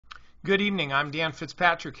Good evening. I'm Dan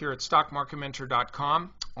Fitzpatrick here at StockMarketMentor.com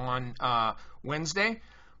on Wednesday,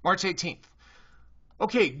 March 18th.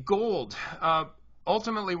 Okay, gold.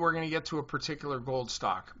 Ultimately, we're going to get to a particular gold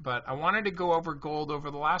stock, but I wanted to go over gold over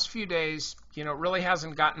the last few days. You know, it really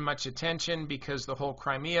hasn't gotten much attention because the whole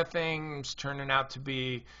Crimea thing's turning out to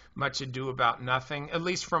be much ado about nothing, at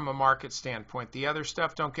least from a market standpoint. The other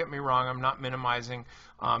stuff, don't get me wrong, I'm not minimizing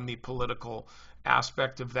the political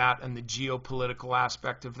aspect of that and the geopolitical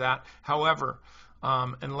aspect of that. However,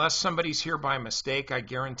 unless somebody's here by mistake, I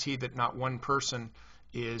guarantee that not one person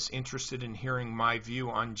is interested in hearing my view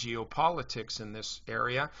on geopolitics in this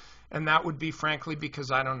area, and that would be frankly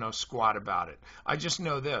because I don't know squat about it. I just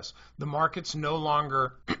know this: the market's no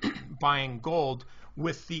longer buying gold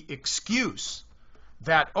with the excuse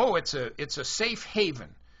that, oh, it's a safe haven.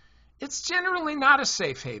 It's generally not a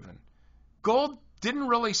safe haven. Gold didn't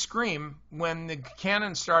really scream when the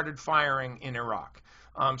cannon started firing in Iraq.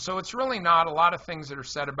 So it's really not. A lot of things that are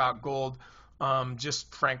said about gold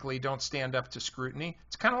just frankly don't stand up to scrutiny.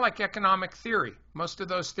 It's kind of like economic theory. Most of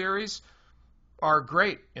those theories are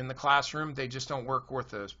great in the classroom. They just don't work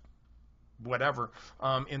worth a whatever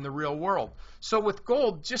in the real world. So with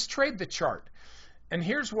gold, just trade the chart. And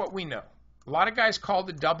here's what we know. A lot of guys called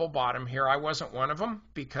the double bottom here. I wasn't one of them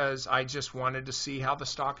because I just wanted to see how the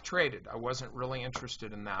stock traded. I wasn't really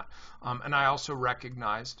interested in that. And I also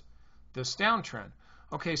recognized this downtrend.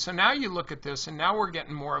 Okay, so now you look at this, and now we're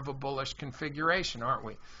getting more of a bullish configuration, aren't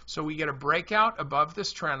we? So we get a breakout above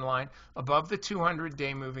this trend line, above the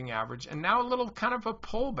 200-day moving average, and now a little kind of a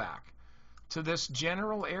pullback to this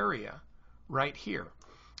general area right here.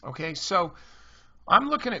 Okay, so I'm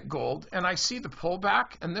looking at gold, and I see the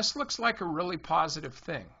pullback, and this looks like a really positive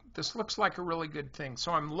thing. This looks like a really good thing.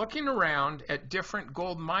 So I'm looking around at different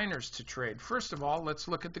gold miners to trade. First of all, let's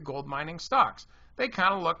look at the gold mining stocks. They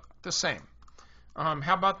kind of look the same.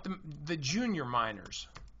 How about the junior miners?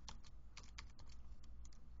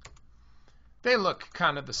 They look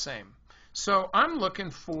kind of the same. So I'm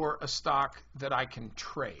looking for a stock that I can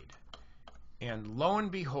trade. And lo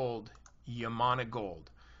and behold, Yamana Gold.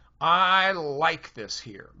 I like this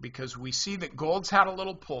here because we see that gold's had a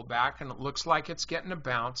little pullback and it looks like it's getting a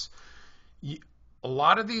bounce. A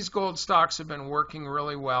lot of these gold stocks have been working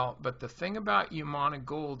really well, but the thing about Yamana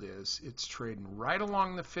Gold is it's trading right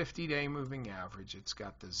along the 50-day moving average. It's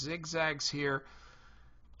got the zigzags here,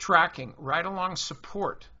 tracking right along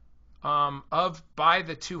support by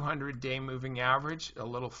the 200-day moving average. A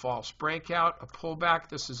little false breakout, a pullback.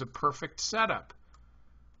 This is a perfect setup.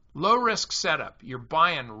 Low risk setup. You're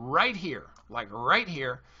buying right here, like right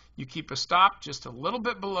here. You keep a stop just a little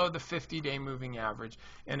bit below the 50-day moving average.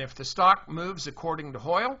 And if the stock moves according to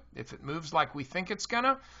Hoyle, if it moves like we think it's going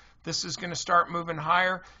to, this is going to start moving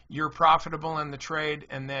higher. You're profitable in the trade,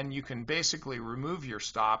 and then you can basically remove your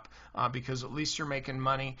stop because at least you're making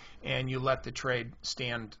money and you let the trade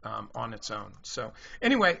stand on its own. So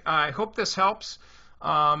anyway, I hope this helps.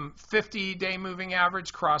 50-day moving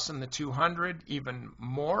average crossing the 200, even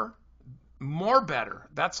more better.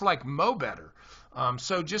 That's like mo better.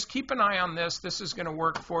 So just keep an eye on this. This is going to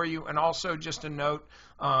work for you. And also just a note,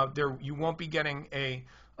 you won't be getting a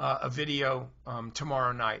video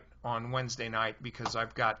tomorrow night on Wednesday night because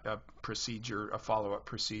I've got a follow-up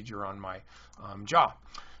procedure on my jaw.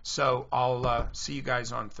 So I'll see you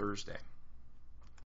guys on Thursday.